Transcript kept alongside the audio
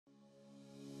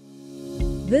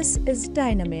This is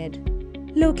Dynamed,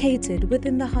 located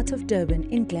within the heart of Durban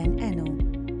in Glen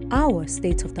Anil. Our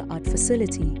state-of-the-art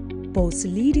facility boasts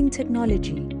leading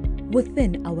technology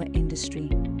within our industry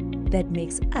that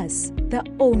makes us the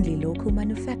only local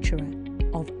manufacturer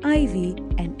of IV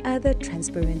and other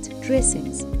transparent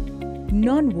dressings,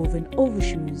 non-woven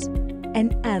overshoes,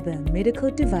 and other medical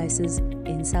devices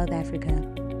in South Africa.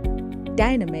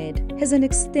 Dynamed has an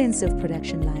extensive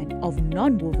production line of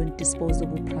non-woven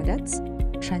disposable products,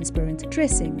 transparent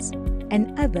dressings,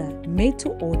 and other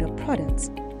made-to-order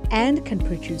products, and can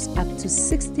produce up to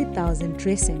 60,000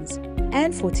 dressings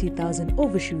and 40,000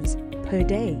 overshoes per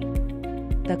day.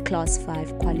 The Class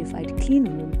 5 qualified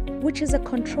cleanroom, which is a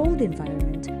controlled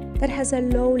environment that has a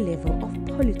low level of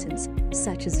pollutants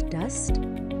such as dust,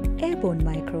 airborne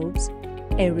microbes,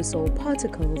 aerosol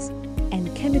particles,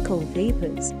 and chemical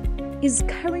vapors, is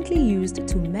currently used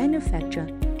to manufacture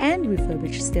and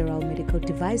refurbish sterile medical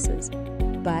devices,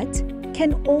 but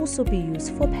can also be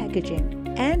used for packaging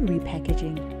and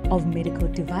repackaging of medical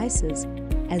devices,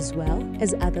 as well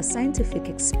as other scientific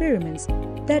experiments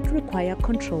that require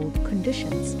controlled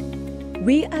conditions.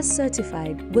 We are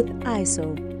certified with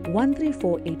ISO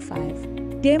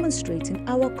 13485, demonstrating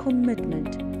our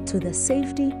commitment to the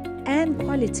safety and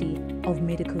quality of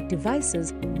medical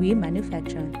devices we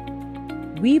manufacture.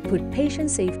 We put patient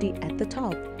safety at the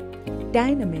top.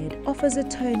 Dynamed offers a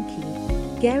turnkey,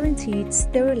 guaranteed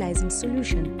sterilizing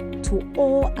solution to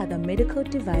all other medical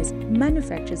device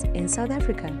manufacturers in South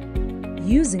Africa,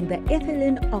 using the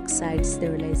ethylene oxide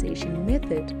sterilization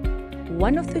method,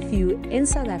 one of the few in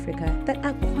South Africa that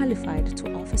are qualified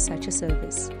to offer such a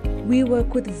service. We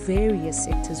work with various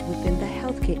sectors within the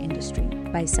healthcare industry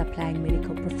by supplying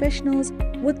medical professionals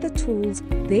with the tools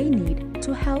they need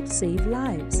to help save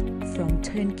lives. From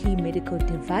turnkey medical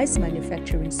device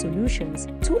manufacturing solutions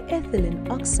to ethylene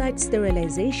oxide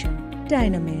sterilization,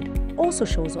 Dynamed also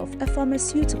shows off a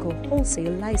pharmaceutical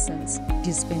wholesale license,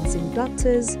 dispensing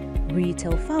doctors,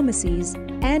 retail pharmacies,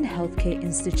 and healthcare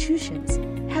institutions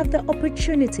have the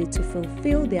opportunity to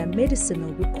fulfill their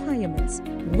medicinal requirements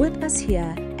with us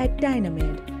here at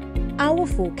Dynamed. Our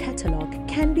full catalog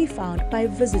can be found by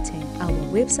visiting our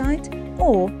website,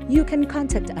 or you can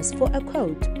contact us for a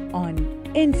quote on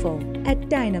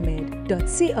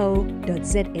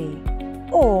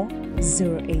info@dynamed.co.za or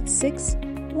 086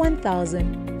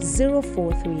 1000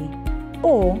 043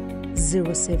 or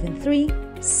 073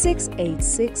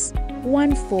 686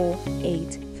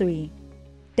 1483.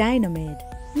 Dynamed,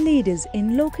 leaders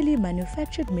in locally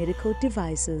manufactured medical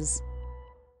devices.